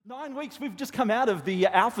9 weeks, we've just come out of the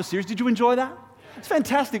Alpha series. Did you enjoy that? It's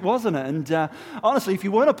fantastic, wasn't it? And honestly, if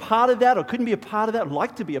you weren't a part of that or couldn't be a part of that, or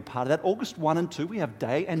like to be a part of that, August 1 and 2, we have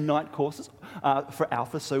day and night courses for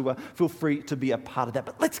Alpha, so feel free to be a part of that.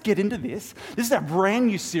 But let's get into this. This is our brand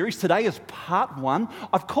new series. Today is part 1.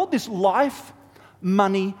 I've called this Life,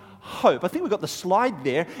 Money, Hope. I think we've got the slide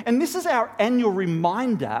there. And this is our annual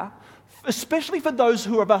reminder, especially for those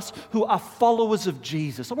of us who are followers of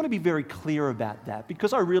Jesus. I want to be very clear about that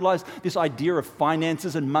because I realize this idea of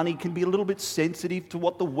finances and money can be a little bit sensitive to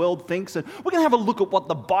what the world thinks. And we're going to have a look at what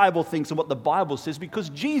the Bible thinks and what the Bible says because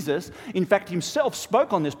Jesus, in fact, himself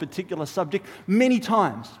spoke on this particular subject many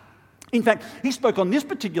times. In fact, he spoke on this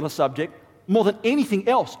particular subject more than anything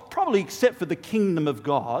else, probably except for the kingdom of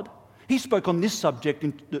God. He spoke on this subject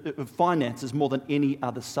of finances more than any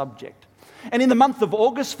other subject. And in the month of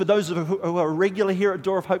August, for those who are regular here at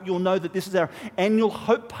Door of Hope, you'll know that this is our annual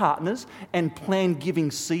Hope Partners and Plan Giving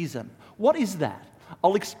season. What is that?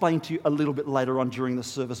 I'll explain to you a little bit later on during the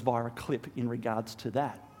service via a clip in regards to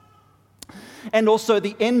that. And also at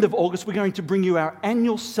the end of August, we're going to bring you our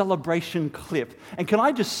annual celebration clip. And can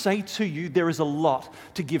I just say to you, there is a lot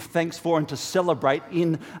to give thanks for and to celebrate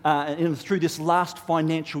through this last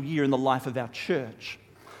financial year in the life of our church.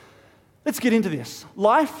 Let's get into this.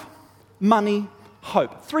 Life, money,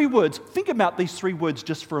 hope. 3 words. Think about these 3 words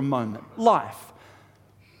just for a moment. Life.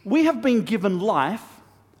 We have been given life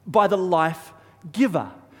by the life giver.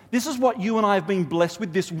 This is what you and I have been blessed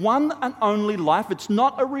with, this one and only life. It's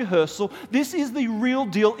not a rehearsal. This is the real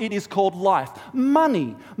deal. It is called life.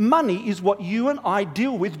 Money. Money is what you and I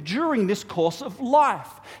deal with during this course of life.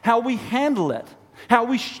 How we handle it, how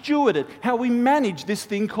we steward it, how we manage this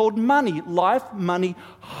thing called money. Life, money,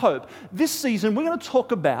 hope. This season, we're going to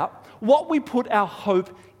talk about what we put our hope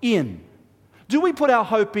in. Do we put our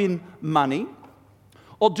hope in money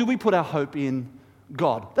or do we put our hope in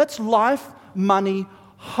God? That's life, money,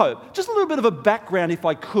 hope. Just a little bit of a background, if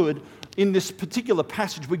I could, in this particular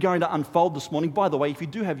passage we're going to unfold this morning. By the way, if you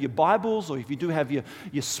do have your Bibles or if you do have your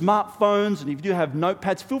smartphones and if you do have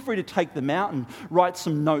notepads, feel free to take them out and write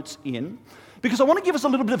some notes in. Because I want to give us a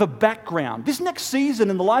little bit of a background. This next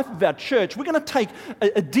season in the life of our church, we're going to take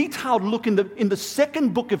a detailed look in the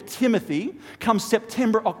second book of Timothy come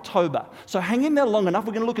September, October. So hang in there long enough.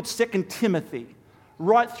 We're going to look at 2 Timothy.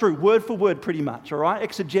 Right through, word for word pretty much, all right?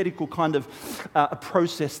 Exegetical kind of a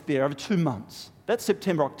process there over 2 months. That's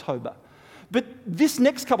September, October. But this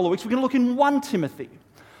next couple of weeks, we're going to look in 1 Timothy.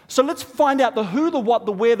 So let's find out the who, the what,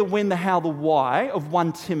 the where, the when, the how, the why of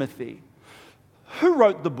 1 Timothy. Who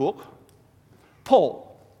wrote the book?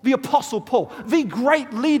 Paul, the Apostle Paul, the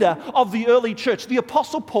great leader of the early church. The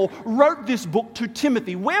Apostle Paul wrote this book to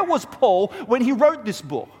Timothy. Where was Paul when he wrote this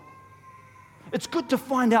book? It's good to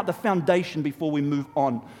find out the foundation before we move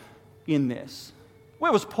on in this.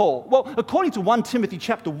 Where was Paul? Well, according to 1 Timothy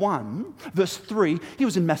chapter 1, verse 3, he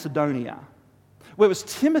was in Macedonia. Where was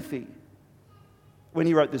Timothy when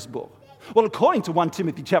he wrote this book? Well, according to 1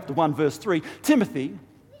 Timothy chapter 1, verse 3, Timothy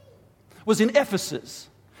was in Ephesus.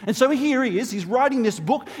 And so here he is, he's writing this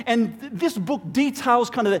book, and this book details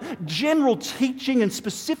kind of the general teaching and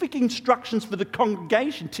specific instructions for the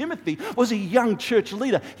congregation. Timothy was a young church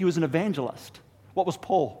leader. He was an evangelist. What was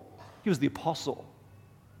Paul? He was the apostle.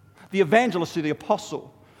 The evangelist to the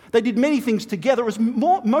apostle. They did many things together. It was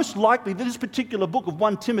most likely that this particular book of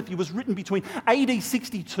 1 Timothy was written between AD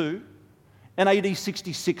 62 and AD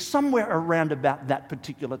 66, somewhere around about that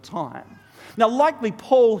particular time. Now, likely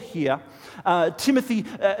Paul here,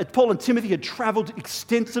 Paul and Timothy had traveled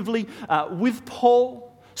extensively with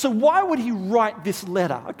Paul. So why would he write this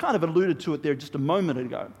letter? I kind of alluded to it there just a moment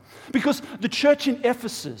ago. Because the church in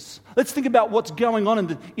Ephesus, let's think about what's going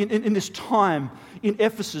on in this time in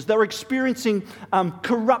Ephesus. They were experiencing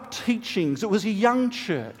corrupt teachings. It was a young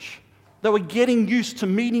church. They were getting used to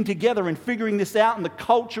meeting together and figuring this out, and the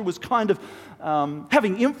culture was kind of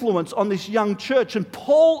having influence on this young church. And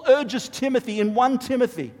Paul urges Timothy in 1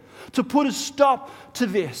 Timothy to put a stop to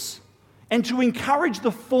this and to encourage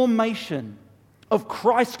the formation of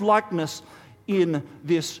Christ-likeness in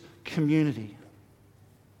this community.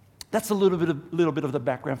 That's a little bit of the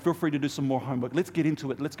background. Feel free to do some more homework. Let's get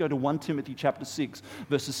into it. Let's go to 1 Timothy chapter 6,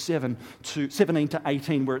 verses 17 to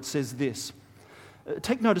 18, where it says this.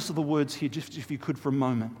 Take notice of the words here, just if you could for a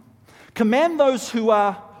moment. Command those who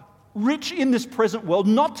are rich in this present world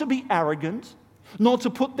not to be arrogant, nor to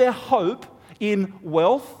put their hope in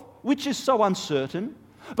wealth, which is so uncertain,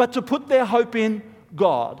 but to put their hope in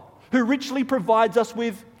God, who richly provides us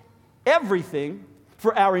with everything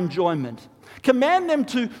for our enjoyment. Command them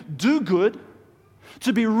to do good,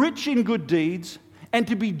 to be rich in good deeds, and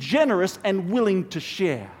to be generous and willing to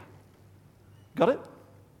share. Got it?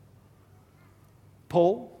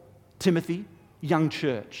 Paul, Timothy, young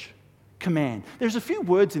church. Command. There's a few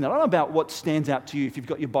words in that. I don't know about what stands out to you if you've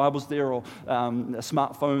got your Bibles there or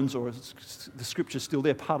smartphones or the Scripture's still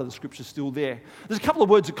there, part of the Scripture's still there. There's a couple of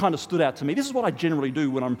words that kind of stood out to me. This is what I generally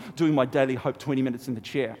do when I'm doing my daily Hope 20 minutes in the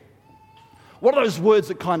chair. What are those words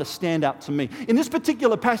that kind of stand out to me? In this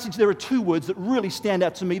particular passage, there are two words that really stand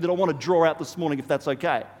out to me that I want to draw out this morning, if that's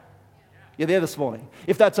okay. You're there this morning,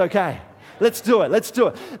 if that's okay. Let's do it.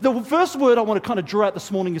 The first word I want to kind of draw out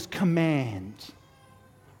this morning is command.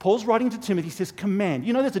 Paul's writing to Timothy, he says command.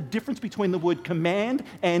 You know there's a difference between the word command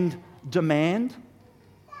and demand?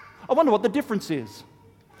 I wonder what the difference is.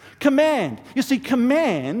 Command. You see,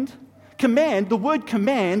 command, the word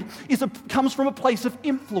command comes from a place of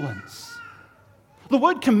influence. The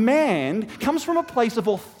word command comes from a place of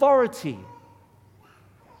authority.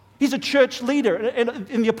 He's a church leader,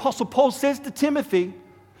 and the Apostle Paul says to Timothy,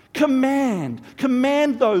 command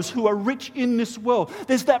those who are rich in this world.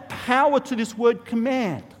 There's that power to this word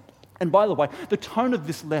command. And by the way, the tone of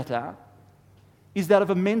this letter is that of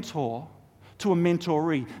a mentor to a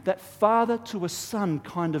mentoree, that father to a son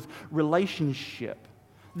kind of relationship,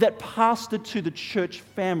 that pastor to the church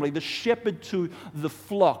family, the shepherd to the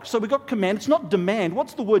flock. So we've got command. It's not demand.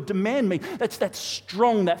 What's the word demand mean? That's that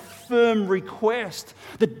strong, that firm request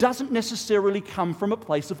that doesn't necessarily come from a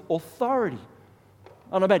place of authority.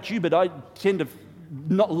 I don't know about you, but I tend to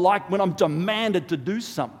not like when I'm demanded to do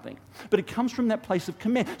something. But it comes from that place of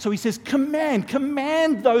command. So he says,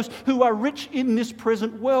 command those who are rich in this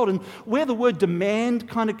present world. And where the word demand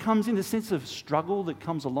kind of comes in, the sense of struggle that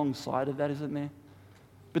comes alongside of that, isn't there?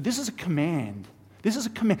 But this is a command. This is a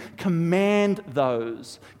command. Command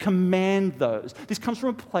those. This comes from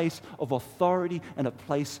a place of authority and a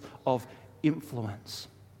place of influence.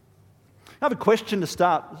 I have a question to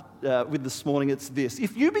start with this morning. It's this.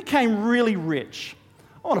 If you became really rich,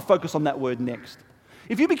 I want to focus on that word next.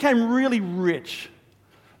 If you became really rich,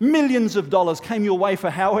 millions of dollars came your way for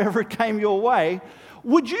however it came your way,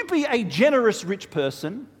 would you be a generous rich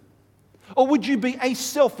person or would you be a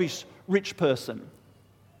selfish rich person?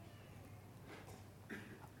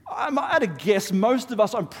 I'm at a guess, most of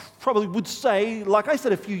us probably would say, like I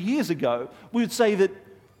said a few years ago, we would say that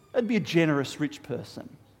I'd be a generous rich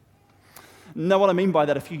person. Know what I mean by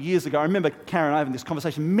that? A few years ago, I remember Karen and I having this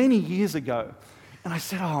conversation many years ago, and I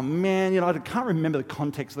said, oh man, I can't remember the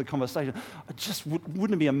context of the conversation.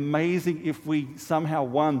 Wouldn't it be amazing if we somehow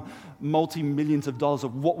won multi-millions of dollars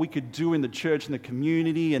of what we could do in the church and the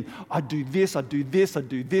community, and I'd do this.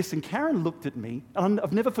 And Karen looked at me, and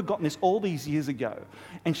I've never forgotten this all these years ago,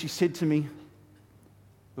 and she said to me,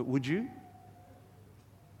 but would you?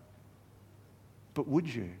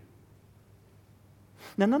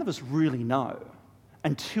 Now, none of us really know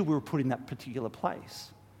until we were put in that particular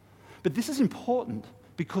place. But this is important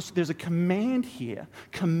because there's a command here.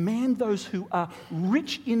 Command those who are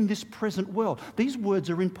rich in this present world. These words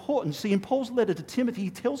are important. See, in Paul's letter to Timothy, he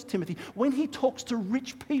tells Timothy when he talks to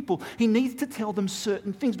rich people, he needs to tell them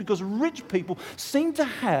certain things because rich people seem to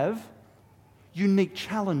have unique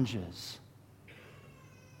challenges.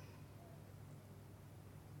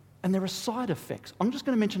 And there are side effects. I'm just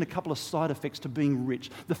going to mention a couple of side effects to being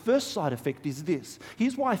rich. The first side effect is this.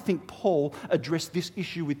 Here's why I think Paul addressed this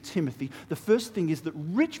issue with Timothy. The first thing is that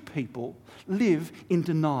rich people live in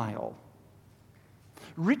denial.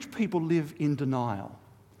 Rich people live in denial.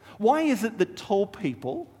 Why is it that tall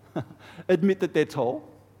people admit that they're tall?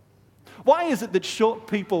 Why is it that short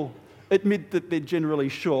people admit that they're generally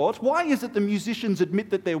short? Why is it the musicians admit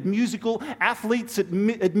that they're musical, athletes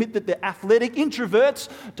admit that they're athletic, introverts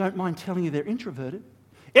don't mind telling you they're introverted,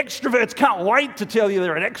 extroverts can't wait to tell you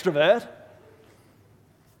they're an extrovert?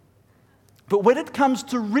 But when it comes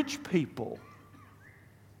to rich people,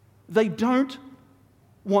 they don't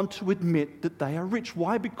want to admit that they are rich.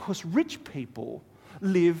 Why? Because rich people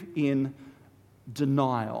live in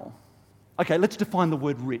denial. Okay, let's define the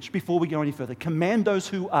word rich before we go any further. Command those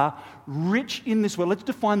who are rich in this world. Let's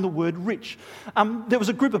define the word rich. There was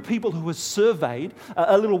a group of people who was surveyed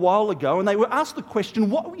a little while ago, and they were asked the question,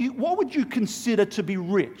 what would you consider to be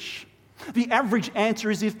rich? The average answer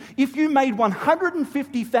is if you made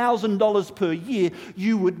 $150,000 per year,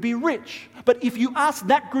 you would be rich. But if you ask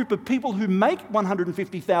that group of people who make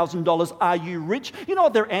 $150,000, are you rich? You know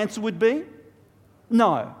what their answer would be?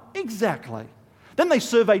 No, exactly. Then they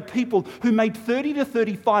surveyed people who made $30,000 to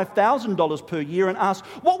 $35,000 per year and asked,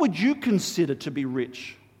 what would you consider to be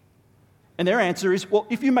rich? And their answer is, well,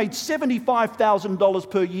 if you made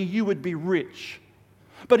 $75,000 per year, you would be rich.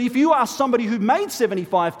 But if you ask somebody who made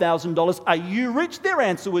 $75,000, are you rich? Their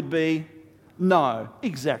answer would be, no.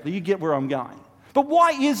 Exactly. You get where I'm going. But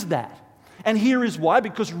why is that? And here is why: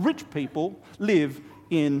 because rich people live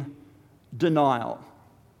in denial.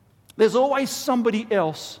 There's always somebody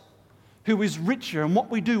else who is richer, and what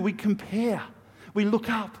we do, we compare. We look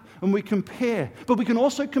up and we compare. But we can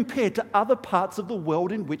also compare to other parts of the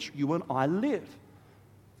world in which you and I live.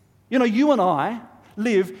 You know, you and I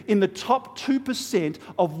live in the top 2%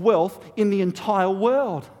 of wealth in the entire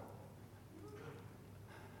world.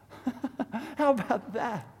 How about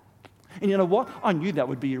that? And you know what? I knew that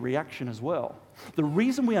would be a reaction as well. The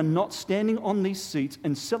reason we are not standing on these seats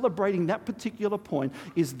and celebrating that particular point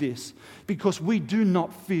is this: because we do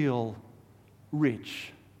not feel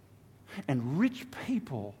rich. And rich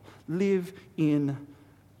people live in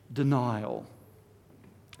denial.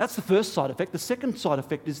 That's the first side effect. The second side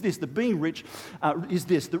effect is this: that being rich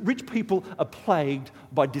that rich people are plagued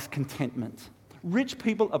by discontentment. Rich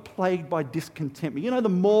people are plagued by discontentment. You know, the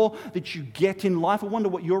more that you get in life, I wonder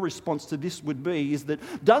what your response to this would be, is that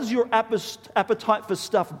does your appetite for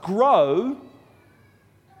stuff grow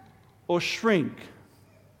or shrink?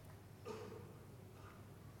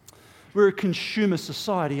 We're a consumer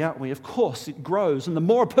society, aren't we? Of course, it grows. And the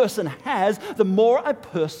more a person has, the more a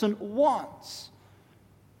person wants.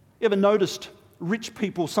 You ever noticed rich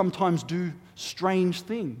people sometimes do strange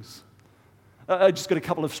things? I just got a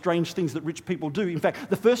couple of strange things that rich people do. In fact,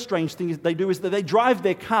 the first strange thing they do is that they drive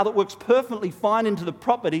their car that works perfectly fine onto the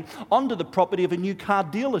property of a new car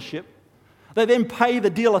dealership. They then pay the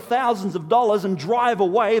dealer thousands of dollars and drive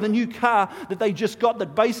away the new car that they just got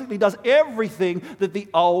that basically does everything that the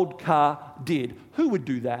old car did. Who would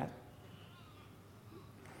do that?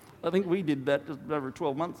 I think we did that just over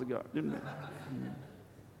 12 months ago, didn't we?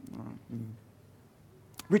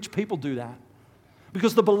 Rich people do that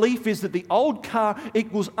because the belief is that the old car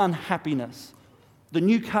equals unhappiness. The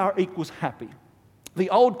new car equals happy. The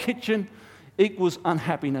old kitchen equals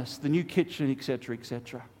unhappiness. The new kitchen, etc.,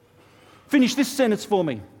 etc. Finish this sentence for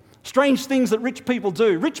me. Strange things that rich people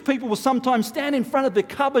do. Rich people will sometimes stand in front of the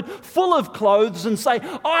cupboard full of clothes and say,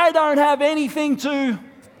 I don't have anything to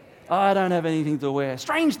wear.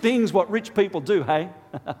 Strange things what rich people do, hey?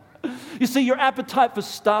 You see, your appetite for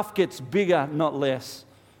stuff gets bigger, not less.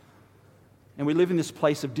 And we live in this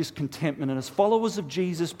place of discontentment. And as followers of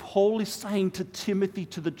Jesus, Paul is saying to Timothy,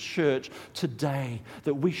 to the church today,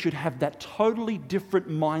 that we should have that totally different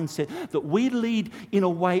mindset, that we lead in a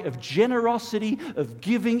way of generosity, of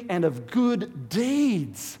giving, and of good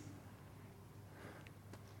deeds.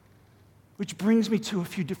 Which brings me to a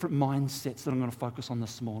few different mindsets that I'm going to focus on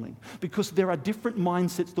this morning. Because there are different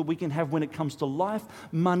mindsets that we can have when it comes to life,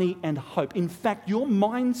 money, and hope. In fact, your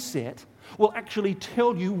mindset will actually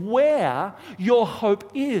tell you where your hope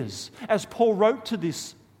is. As Paul wrote to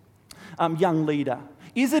this young leader,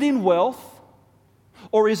 is it in wealth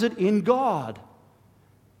or is it in God?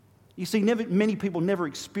 You see, many people never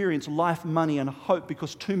experience life, money, and hope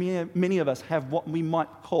because too many of us have what we might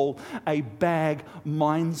call a bag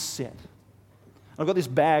mindset. I've got this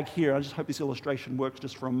bag here. I just hope this illustration works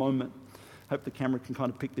just for a moment. Hope the camera can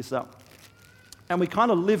kind of pick this up. And we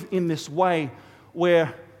kind of live in this way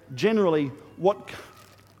where generally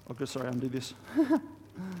undo this.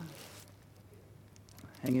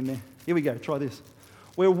 Hang in there. Here we go. Try this.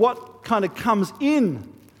 Where what kind of comes in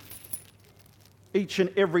each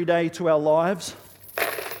and every day to our lives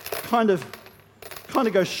kind of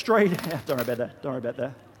goes straight out. Don't worry about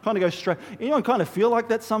that. Kind of goes straight. Anyone kind of feel like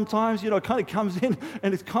that sometimes? You know, it kind of comes in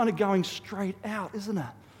and it's kind of going straight out, isn't it?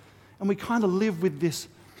 And we kind of live with this,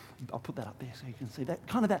 I'll put that up there so you can see that,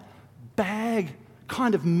 kind of that bag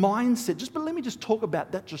kind of mindset. But let me just talk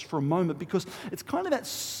about that just for a moment because it's kind of that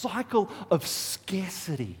cycle of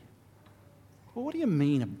scarcity. Well, what do you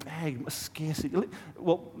mean a bag of scarcity?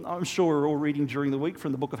 Well, I'm sure we're all reading during the week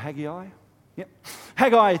from the book of Haggai. Yep.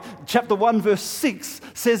 Haggai chapter 1 verse 6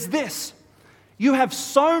 says this: you have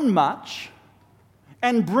sown much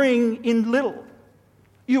and bring in little.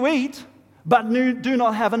 You eat, but do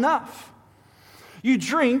not have enough. You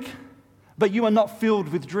drink, but you are not filled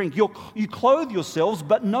with drink. You clothe yourselves,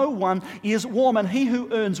 but no one is warm. And he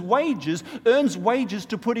who earns wages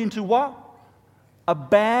to put into what? A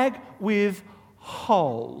bag with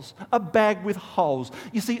holes. A bag with holes.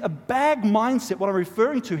 You see, a bag mindset, what I'm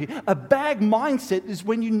referring to here, a bag mindset is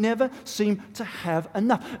when you never seem to have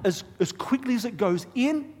enough. As quickly as it goes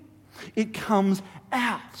in, it comes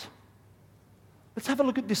out. Let's have a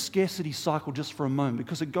look at this scarcity cycle just for a moment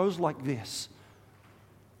because it goes like this.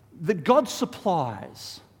 That God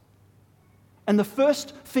supplies. And the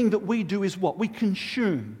first thing that we do is what? We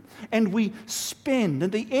consume and we spend.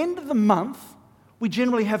 At the end of the month, we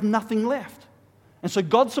generally have nothing left. And so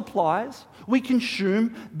God supplies, we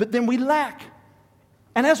consume, but then we lack.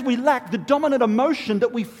 And as we lack, the dominant emotion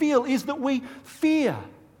that we feel is that we fear.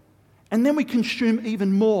 And then we consume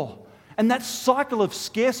even more. And that cycle of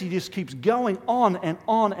scarcity just keeps going on and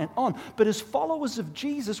on and on. But as followers of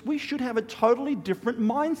Jesus, we should have a totally different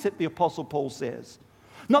mindset, the Apostle Paul says.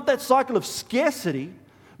 Not that cycle of scarcity,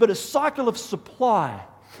 but a cycle of supply.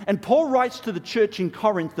 And Paul writes to the church in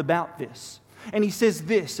Corinth about this. And he says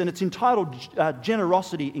this, and it's entitled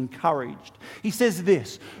Generosity Encouraged. He says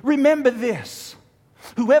this, "Remember this,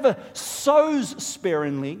 whoever sows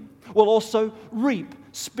sparingly will also reap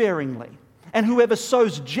sparingly. And whoever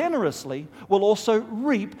sows generously will also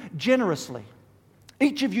reap generously.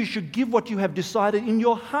 Each of you should give what you have decided in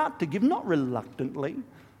your heart to give, not reluctantly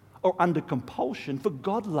or under compulsion, for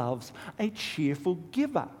God loves a cheerful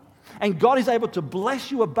giver. And God is able to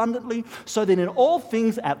bless you abundantly, so that in all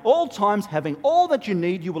things, at all times, having all that you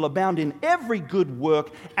need, you will abound in every good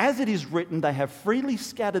work. As it is written, they have freely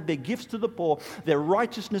scattered their gifts to the poor. Their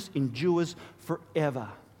righteousness endures forever.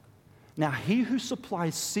 Now he who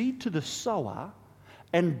supplies seed to the sower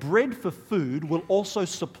and bread for food will also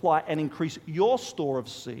supply and increase your store of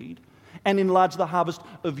seed and enlarge the harvest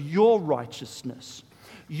of your righteousness.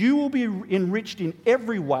 You will be enriched in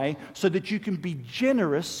every way so that you can be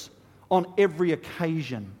generous on every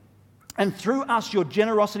occasion. And through us, your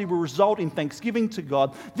generosity will result in thanksgiving to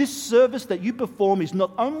God. This service that you perform is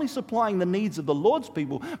not only supplying the needs of the Lord's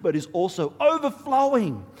people, but is also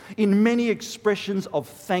overflowing in many expressions of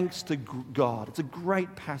thanks to God." It's a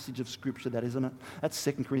great passage of Scripture, that, isn't it? That's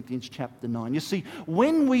 2 Corinthians chapter 9. You see,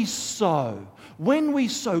 when we sow,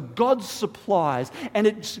 God supplies, and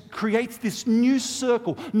it creates this new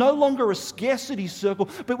circle, no longer a scarcity circle,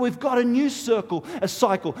 but we've got a new circle, a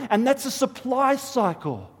cycle, and that's a supply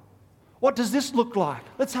cycle. What does this look like?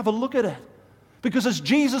 Let's have a look at it. Because as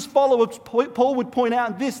Jesus' followers, Paul would point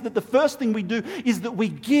out this, that the first thing we do is that we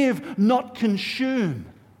give, not consume.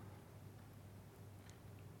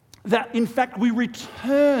 That, in fact, we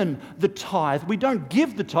return the tithe. We don't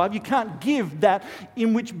give the tithe. You can't give that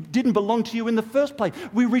in which didn't belong to you in the first place.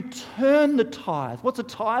 We return the tithe. What's a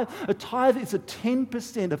tithe? A tithe is a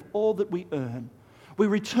 10% of all that we earn. We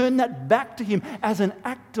return that back to Him as an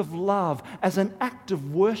act of love, as an act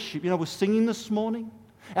of worship. You know, we're singing this morning.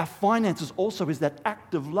 Our finances also is that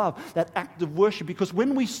act of love, that act of worship, because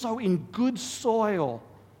when we sow in good soil,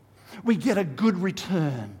 we get a good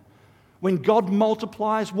return. When God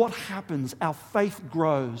multiplies, what happens? Our faith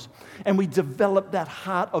grows, and we develop that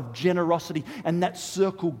heart of generosity, and that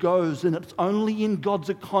circle goes, and it's only in God's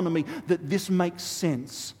economy that this makes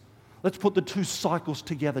sense. Let's put the two cycles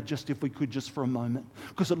together, just if we could, just for a moment,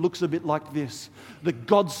 because it looks a bit like this, that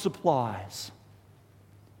God supplies.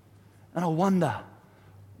 And I wonder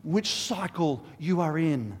which cycle you are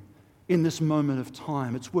in this moment of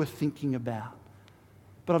time. It's worth thinking about.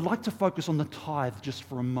 But I'd like to focus on the tithe just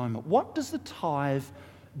for a moment. What does the tithe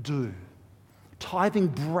do? Tithing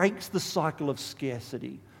breaks the cycle of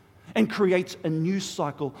scarcity and creates a new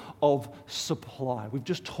cycle of supply. We've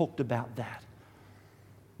just talked about that.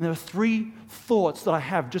 There are three thoughts that I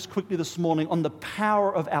have just quickly this morning on the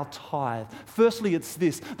power of our tithe. Firstly, it's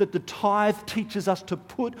this, that the tithe teaches us to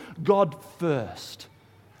put God first.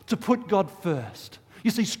 To put God first. You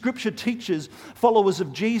see, Scripture teaches followers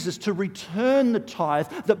of Jesus to return the tithe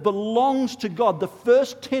that belongs to God. The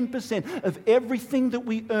first 10% of everything that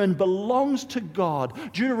we earn belongs to God.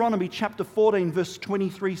 Deuteronomy chapter 14 verse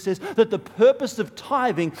 23 says that the purpose of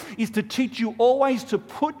tithing is to teach you always to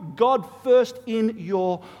put God first in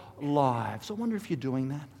your lives. I wonder if you're doing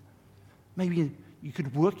that. Maybe you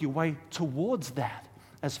could work your way towards that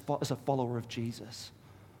as a follower of Jesus.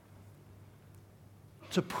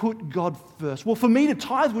 To put God first. Well, for me, to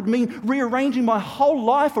tithe would mean rearranging my whole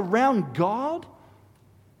life around God.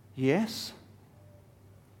 Yes.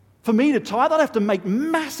 For me to tithe, I'd have to make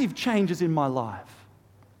massive changes in my life.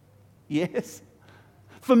 Yes.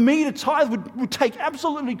 For me to tithe would take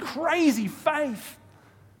absolutely crazy faith.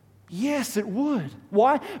 Yes, it would.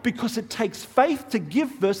 Why? Because it takes faith to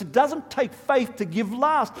give first. It doesn't take faith to give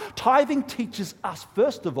last. Tithing teaches us,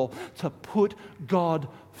 first of all, to put God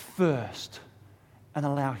first and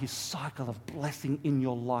allow His cycle of blessing in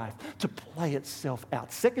your life to play itself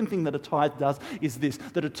out. Second thing that a tithe does is this,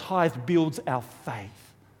 that a tithe builds our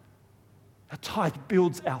faith. A tithe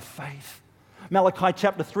builds our faith. Malachi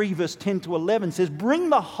chapter 3 verse 10 to 11 says, "Bring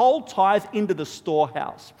the whole tithe into the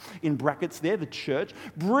storehouse." In brackets there, the church.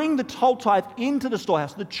 "Bring the whole tithe into the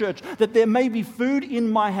storehouse," the church, "that there may be food in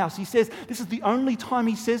my house." He says, this is the only time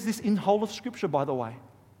he says this in whole of Scripture, by the way.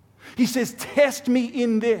 He says, "Test me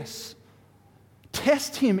in this.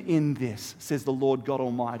 Test him in this, says the Lord God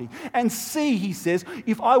Almighty, and see, he says,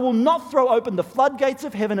 if I will not throw open the floodgates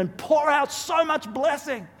of heaven and pour out so much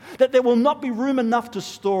blessing that there will not be room enough to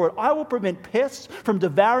store it. I will prevent pests from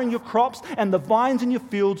devouring your crops, and the vines in your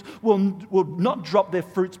fields will not drop their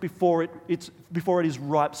fruits before it is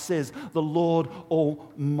ripe, says the Lord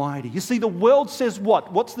Almighty. You see, the world says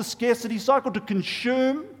what? What's the scarcity cycle? To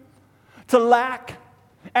consume, to lack,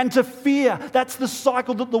 and to fear. That's the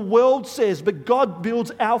cycle that the world says. But God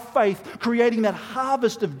builds our faith, creating that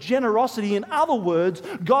harvest of generosity. In other words,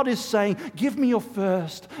 God is saying, give me your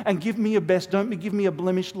first and give me your best. Don't give me a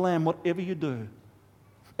blemished lamb, whatever you do.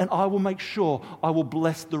 And I will make sure I will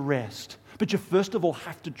bless the rest. But you first of all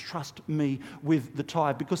have to trust me with the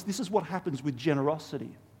tithe, because this is what happens with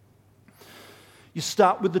generosity. You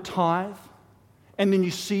start with the tithe, and then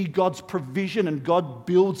you see God's provision, and God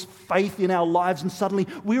builds faith in our lives, and suddenly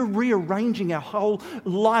we're rearranging our whole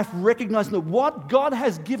life, recognizing that what God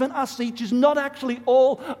has given us each is not actually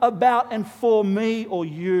all about and for me or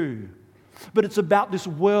you, but it's about this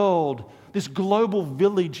world, this global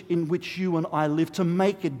village in which you and I live, to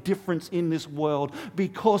make a difference in this world,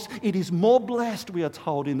 because it is more blessed, we are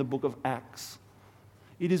told in the book of Acts.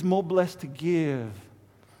 It is more blessed to give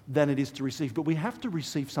than it is to receive. But we have to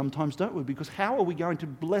receive sometimes, don't we? Because how are we going to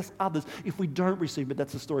bless others if we don't receive? But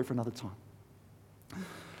that's a story for another time.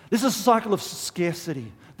 This is a cycle of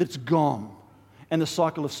scarcity that's gone, and the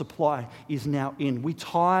cycle of supply is now in. We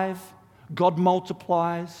tithe, God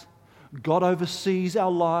multiplies, God oversees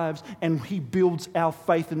our lives, and He builds our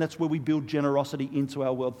faith, and that's where we build generosity into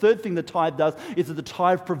our world. Third thing the tithe does is that the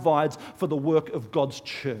tithe provides for the work of God's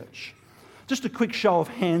church. Just a quick show of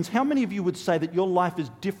hands. How many of you would say that your life is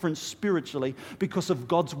different spiritually because of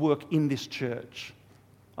God's work in this church?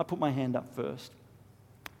 I put my hand up first.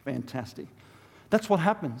 Fantastic. That's what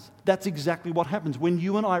happens. That's exactly what happens. When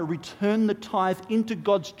you and I return the tithe into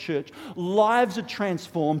God's church, lives are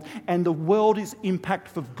transformed and the world is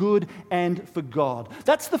impacted for good and for God.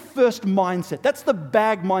 That's the first mindset. That's the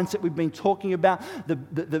bag mindset we've been talking about, the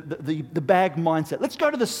bag mindset. Let's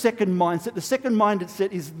go to the second mindset. The second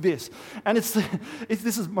mindset is this. And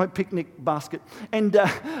this is my picnic basket. And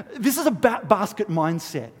this is a basket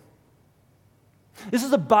mindset. This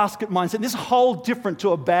is a basket mindset. This is whole different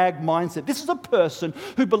to a bag mindset. This is a person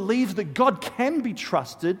who believes that God can be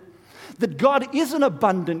trusted, that God is an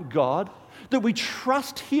abundant God, that we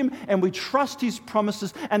trust Him and we trust His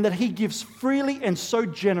promises, and that He gives freely and so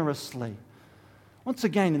generously. Once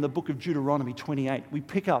again, in the book of Deuteronomy 28, we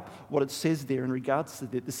pick up what it says there in regards to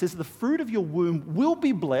this. It says, the fruit of your womb will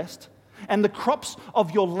be blessed, and the crops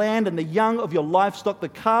of your land and the young of your livestock, the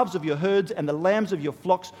calves of your herds and the lambs of your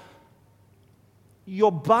flocks.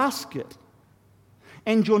 Your basket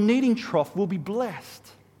and your kneading trough will be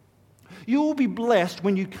blessed. You will be blessed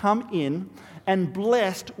when you come in and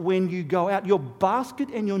blessed when you go out. Your basket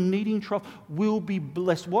and your kneading trough will be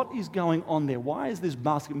blessed. What is going on there? Why is this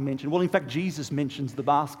basket mentioned? Well, in fact, Jesus mentions the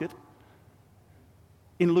basket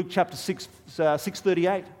in Luke chapter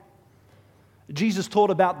 6:38. Jesus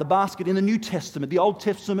taught about the basket in the New Testament, the Old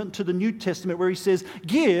Testament to the New Testament, where He says,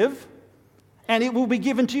 give, and it will be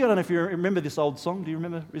given to you. I don't know if you remember this old song. Do you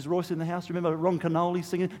remember? Is Royce in the house? Remember Ron Canoli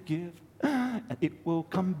singing? Give, and it will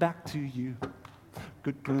come back to you.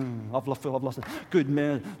 Good, I've lost it. Good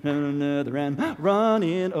man, the ram, run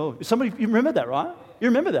in. Oh, somebody, you remember that, right? You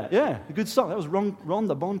remember that? Yeah, a good song. That was Ron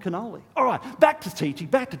the Bon Canoli. All right, back to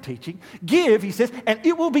teaching. Give, he says, and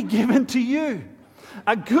it will be given to you.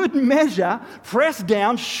 A good measure, pressed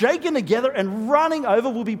down, shaken together, and running over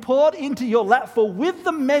will be poured into your lap. For with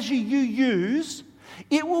the measure you use,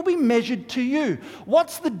 it will be measured to you.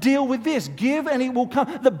 What's the deal with this? Give and it will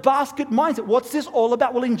come. The basket mindset. What's this all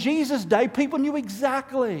about? Well, in Jesus' day, people knew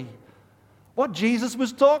exactly what Jesus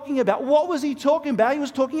was talking about. What was He talking about? He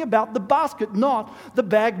was talking about the basket, not the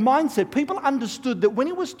bag mindset. People understood that when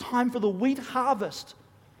it was time for the wheat harvest,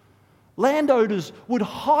 landowners would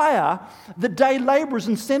hire the day laborers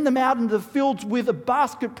and send them out into the fields with a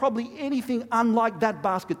basket, probably anything unlike that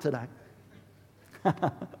basket today.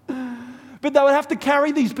 But they would have to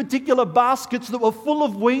carry these particular baskets that were full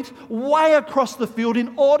of wheat way across the field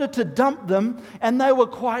in order to dump them, and they were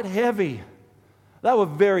quite heavy. They were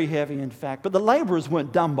very heavy, in fact. But the laborers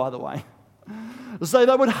weren't dumb, by the way. So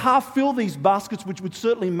they would half fill these baskets, which would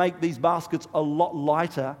certainly make these baskets a lot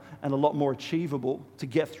lighter and a lot more achievable to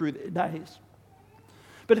get through their days.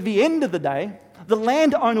 But at the end of the day, the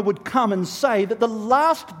landowner would come and say that the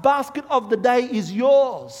last basket of the day is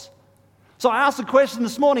yours. So I asked the question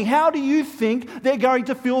this morning, how do you think they're going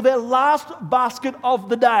to fill their last basket of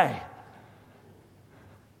the day?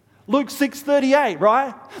 Luke 6:38,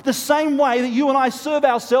 right? The same way that you and I serve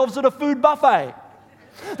ourselves at a food buffet.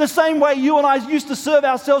 The same way you and I used to serve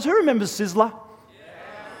ourselves. Who remembers Sizzler?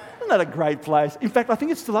 Isn't that a great place? In fact, I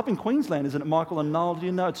think it's still up in Queensland, isn't it, Michael and Noel? Do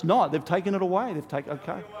you know? It's not. They've taken it away.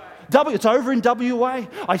 Okay. It's over in WA.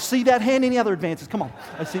 I see that hand. Any other advances? Come on.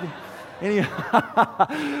 I see them.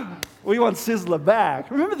 We want Sizzler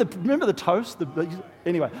back. Remember the toast?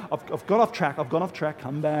 Anyway, I've gone off track.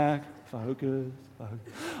 Come back. Focus.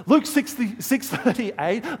 Luke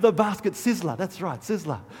 6:38, the basket Sizzler. That's right,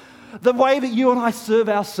 Sizzler. The way that you and I serve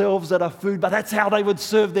ourselves at a food bar, that's how they would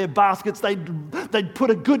serve their baskets. They'd put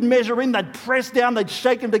a good measure in, they'd press down, they'd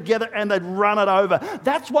shake them together, and they'd run it over.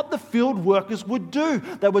 That's what the field workers would do.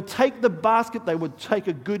 They would take the basket, they would take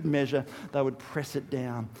a good measure, they would press it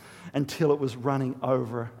down until it was running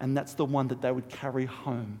over, and that's the one that they would carry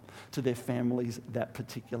home to their families that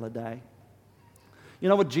particular day. You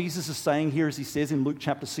know what Jesus is saying here as he says in Luke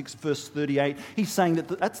chapter 6, verse 38? He's saying that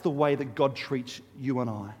that's the way that God treats you and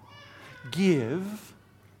I. Give,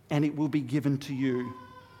 and it will be given to you.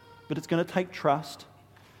 But it's going to take trust.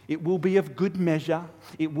 It will be of good measure.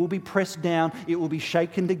 It will be pressed down. It will be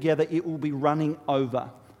shaken together. It will be running over.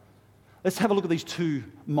 Let's have a look at these two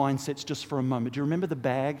mindsets just for a moment. Do you remember the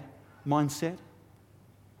bag mindset?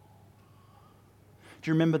 Do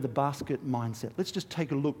you remember the basket mindset? Let's just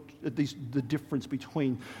take a look at the difference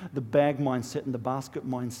between the bag mindset and the basket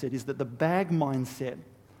mindset is that the bag mindset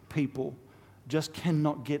people just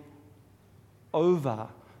cannot get over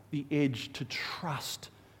the edge to trust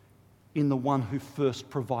in the one who first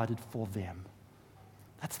provided for them.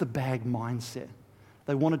 That's the bag mindset.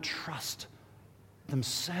 They want to trust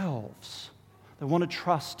themselves. They want to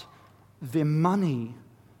trust their money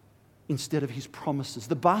instead of his promises.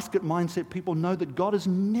 The basket mindset people know that God has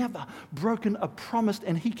never broken a promise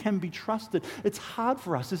and he can be trusted. It's hard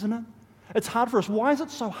for us, isn't it? It's hard for us. Why is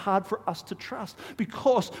it so hard for us to trust?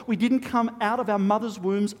 Because we didn't come out of our mother's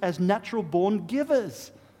wombs as natural-born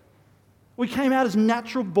givers. We came out as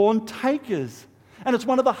natural-born takers. And it's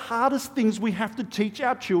one of the hardest things we have to teach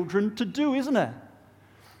our children to do, isn't it?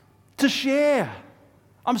 To share.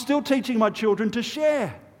 I'm still teaching my children to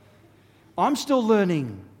share. I'm still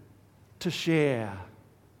learning to share.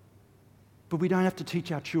 But we don't have to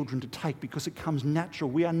teach our children to take because it comes natural.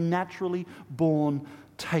 We are naturally born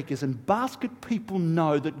takers. And basket people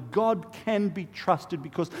know that God can be trusted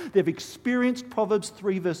because they've experienced Proverbs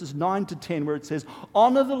 3 verses 9 to 10 where it says,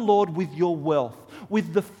 honor the Lord with your wealth,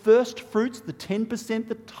 with the first fruits, the 10%,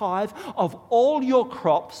 the tithe of all your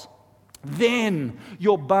crops, then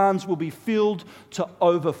your barns will be filled to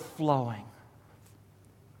overflowing.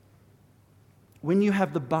 When you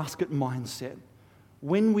have the basket mindset,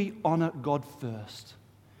 when we honor God first,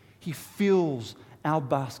 he fills our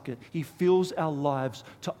basket. He fills our lives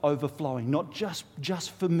to overflowing, not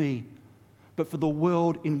just for me, but for the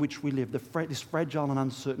world in which we live, this fragile and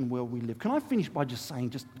uncertain world we live. Can I finish by just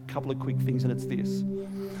saying just a couple of quick things, and it's this.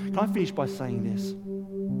 Can I finish by saying this?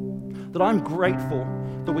 That I'm grateful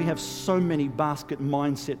that we have so many basket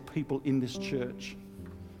mindset people in this church.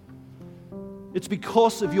 It's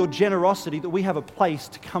because of your generosity that we have a place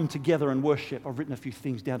to come together and worship. I've written a few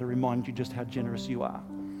things down to remind you just how generous you are.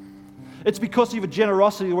 It's because of your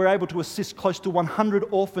generosity we're able to assist close to 100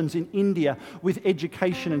 orphans in India with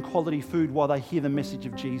education and quality food while they hear the message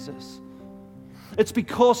of Jesus. It's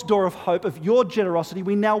because, Door of Hope, of your generosity,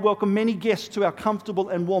 we now welcome many guests to our comfortable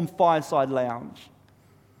and warm fireside lounge.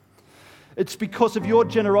 It's because of your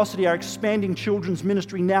generosity, our expanding children's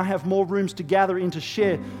ministry now have more rooms to gather in to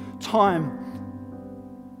share time,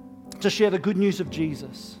 to share the good news of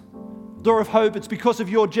Jesus. Door of Hope, it's because of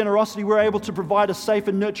your generosity we're able to provide a safe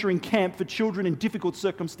and nurturing camp for children in difficult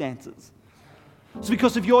circumstances. It's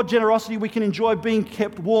because of your generosity we can enjoy being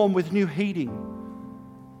kept warm with new heating.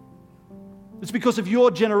 It's because of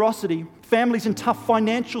your generosity families in tough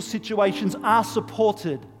financial situations are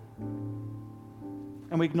supported.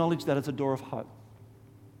 And we acknowledge that as a Door of Hope.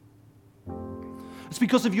 It's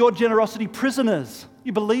because of your generosity prisoners,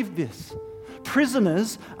 you believe this,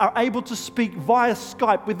 prisoners are able to speak via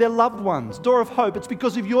Skype with their loved ones. Door of Hope, it's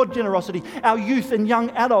because of your generosity our youth and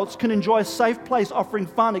young adults can enjoy a safe place offering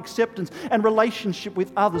fun, acceptance, and relationship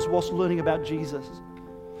with others whilst learning about Jesus.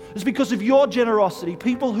 It's because of your generosity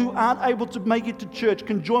people who aren't able to make it to church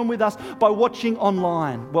can join with us by watching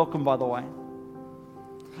online. Welcome, by the way.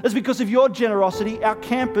 It's because of your generosity our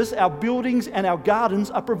campus, our buildings, and our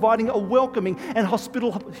gardens are providing a welcoming and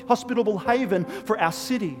hospitable haven for our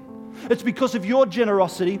city. It's because of your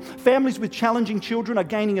generosity families with challenging children are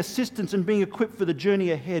gaining assistance and being equipped for the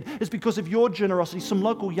journey ahead. It's because of your generosity some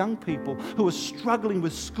local young people who are struggling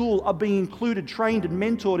with school are being included, trained and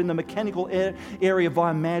mentored in the mechanical area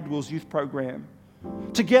via Mad Wheels youth program.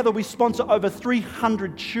 Together we sponsor over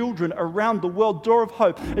 300 children around the world. Door of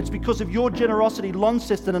Hope, it's because of your generosity.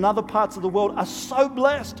 Launceston and other parts of the world are so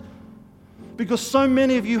blessed because so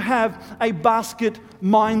many of you have a basket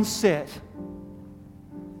mindset.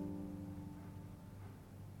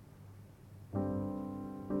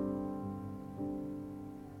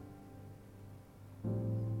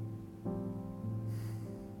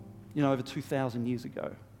 You know, over 2,000 years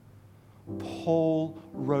ago, Paul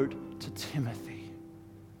wrote to Timothy.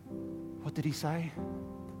 What did he say?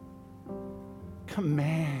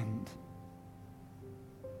 Command.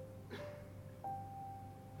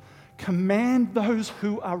 Command those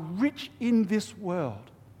who are rich in this world.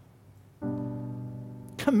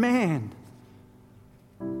 Command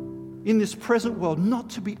in this present world not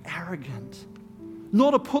to be arrogant,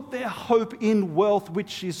 not to put their hope in wealth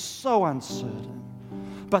which is so uncertain,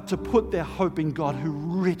 but to put their hope in God who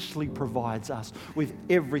richly provides us with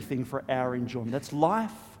everything for our enjoyment. That's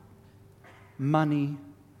life, money,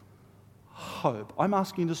 hope. I'm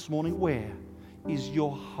asking this morning, where is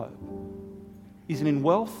your hope? Is it in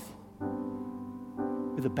wealth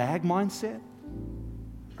with a bag mindset,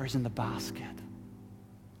 or is it in the basket?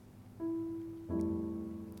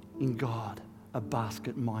 In God, a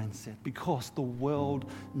basket mindset, because the world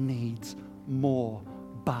needs more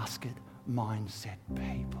basket mindset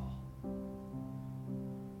people.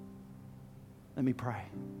 Let me pray.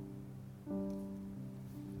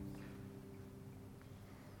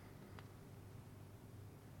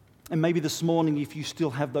 And maybe this morning, if you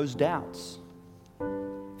still have those doubts,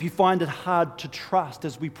 if you find it hard to trust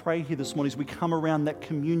as we pray here this morning, as we come around that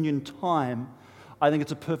communion time, I think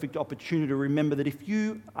it's a perfect opportunity to remember that if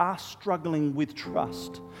you are struggling with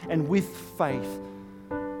trust and with faith,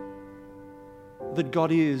 that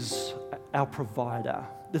God is our provider.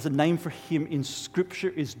 There's a name for Him in Scripture,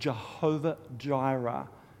 is Jehovah Jireh,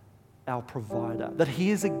 our provider. That He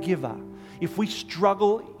is a giver. If we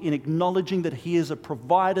struggle in acknowledging that He is a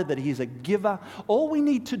provider, that He is a giver, all we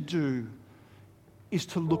need to do is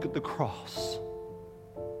to look at the cross.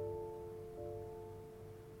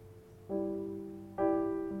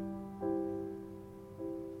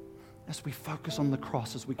 As we focus on the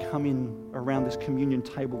cross, as we come in around this communion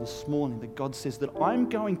table this morning, that God says that I'm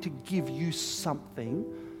going to give you something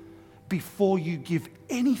before you give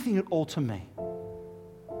anything at all to me.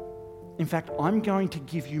 In fact, I'm going to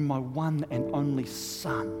give you my one and only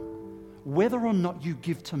Son. Whether or not you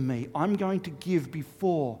give to me, I'm going to give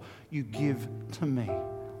before you give to me.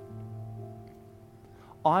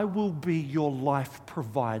 I will be your life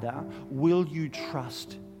provider. Will you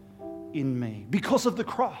trust in me? Because of the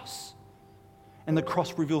cross. And the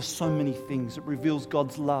cross reveals so many things. It reveals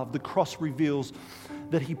God's love. The cross reveals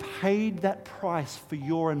that He paid that price for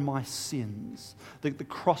your and my sins. The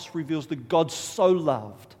cross reveals that God so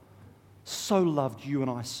loved you and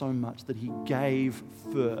I so much that He gave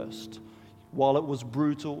first. While it was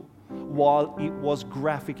brutal, while it was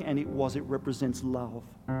graphic, and it represents love.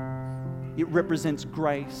 It represents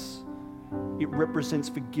grace. It represents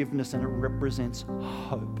forgiveness, and it represents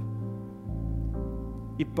hope.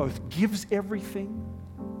 It both gives everything,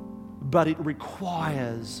 but it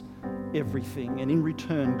requires everything. And in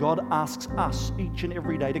return, God asks us each and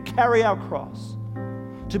every day to carry our cross,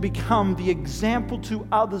 to become the example to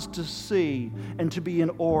others to see, and to be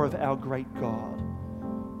in awe of our great God.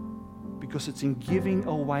 Because it's in giving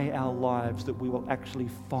away our lives that we will actually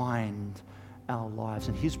find our lives.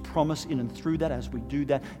 And His promise in and through that, as we do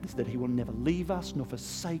that, is that He will never leave us nor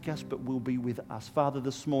forsake us, but will be with us. Father,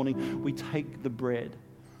 this morning we take the bread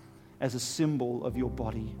as a symbol of your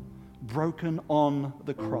body broken on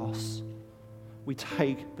the cross. We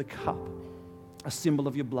take the cup, a symbol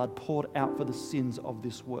of your blood poured out for the sins of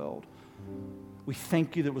this world. We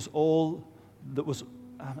thank you that it was all that was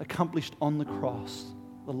accomplished on the cross,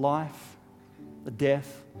 the life, the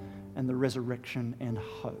death, and the resurrection and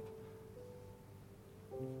hope.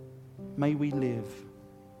 May we live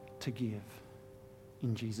to give.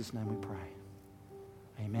 In Jesus' name we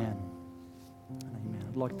pray. Amen. Amen.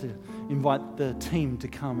 I'd like to invite the team to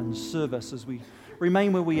come and serve us as we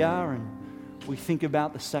remain where we are and we think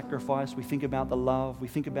about the sacrifice, we think about the love, we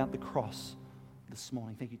think about the cross this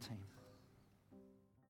morning. Thank you, team.